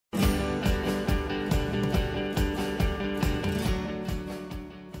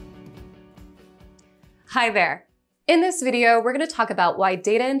Hi there. In this video, we're going to talk about why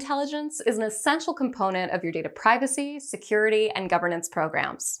data intelligence is an essential component of your data privacy, security, and governance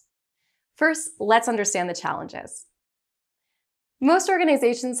programs. First, let's understand the challenges. Most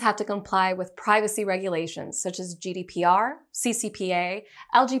organizations have to comply with privacy regulations such as GDPR, CCPA,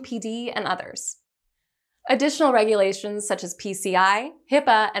 LGPD, and others. Additional regulations such as PCI,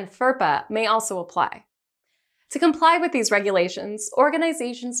 HIPAA, and FERPA may also apply. To comply with these regulations,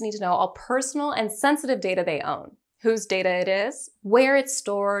 organizations need to know all personal and sensitive data they own, whose data it is, where it's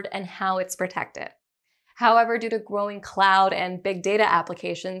stored, and how it's protected. However, due to growing cloud and big data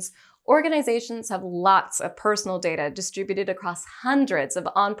applications, organizations have lots of personal data distributed across hundreds of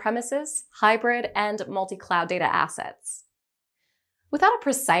on-premises, hybrid, and multi-cloud data assets. Without a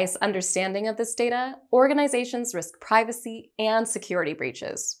precise understanding of this data, organizations risk privacy and security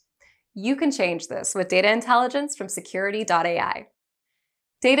breaches. You can change this with data intelligence from Securiti.ai.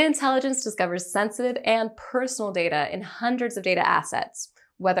 Data intelligence discovers sensitive and personal data in hundreds of data assets,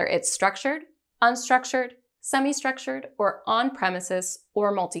 whether it's structured, unstructured, semi-structured, or on-premises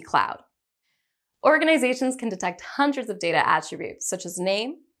or multi-cloud. Organizations can detect hundreds of data attributes such as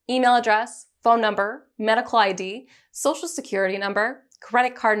name, email address, phone number, medical ID, social security number,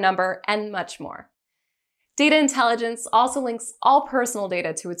 credit card number, and much more. Data intelligence also links all personal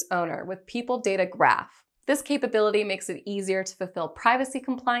data to its owner with People Data Graph. This capability makes it easier to fulfill privacy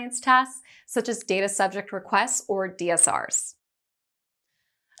compliance tasks such as data subject requests or DSRs.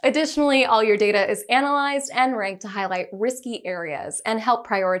 Additionally, all your data is analyzed and ranked to highlight risky areas and help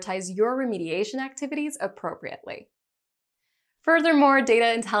prioritize your remediation activities appropriately. Furthermore,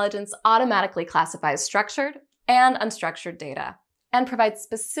 data intelligence automatically classifies structured and unstructured data and provides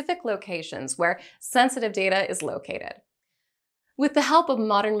specific locations where sensitive data is located. With the help of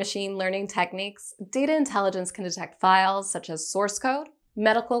modern machine learning techniques, data intelligence can detect files such as source code,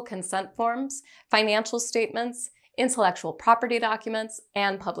 medical consent forms, financial statements, intellectual property documents,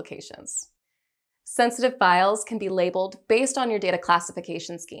 and publications. Sensitive files can be labeled based on your data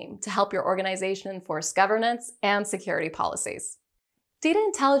classification scheme to help your organization enforce governance and security policies. Data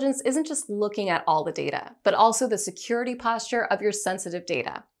intelligence isn't just looking at all the data, but also the security posture of your sensitive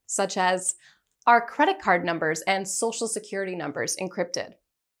data, such as, are credit card numbers and social security numbers encrypted?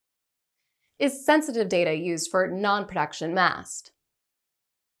 Is sensitive data used for non-production masked?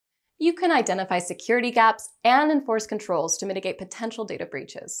 You can identify security gaps and enforce controls to mitigate potential data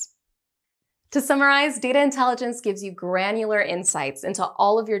breaches. To summarize, data intelligence gives you granular insights into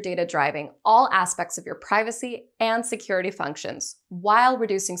all of your data driving all aspects of your privacy and security functions, while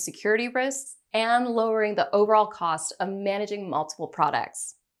reducing security risks and lowering the overall cost of managing multiple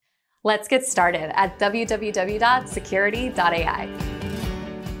products. Let's get started at www.securiti.ai.